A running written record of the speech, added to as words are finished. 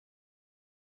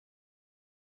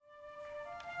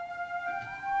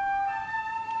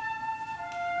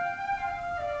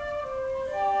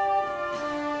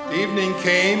Evening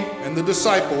came, and the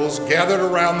disciples gathered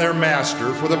around their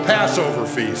master for the Passover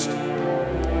feast.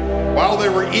 While they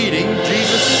were eating,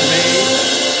 Jesus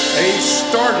made a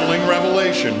startling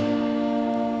revelation.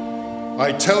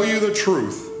 I tell you the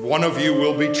truth, one of you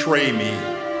will betray me,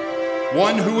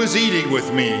 one who is eating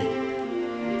with me.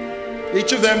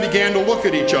 Each of them began to look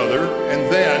at each other,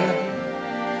 and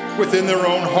then, within their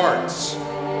own hearts,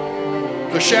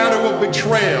 the shadow of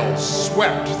betrayal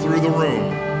swept through the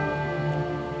room.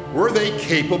 Were they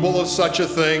capable of such a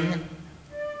thing?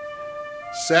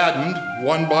 Saddened,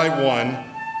 one by one,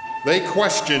 they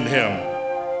questioned him.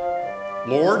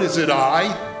 Lord, is it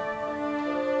I?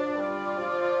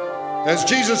 As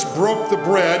Jesus broke the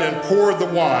bread and poured the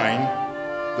wine,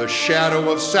 the shadow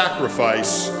of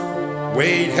sacrifice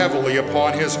weighed heavily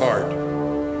upon his heart.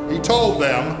 He told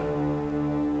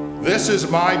them, "This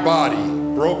is my body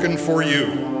broken for you,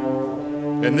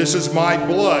 and this is my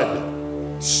blood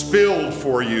spilled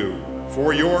for you,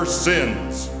 for your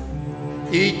sins.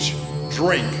 Eat,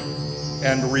 drink,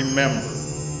 and remember."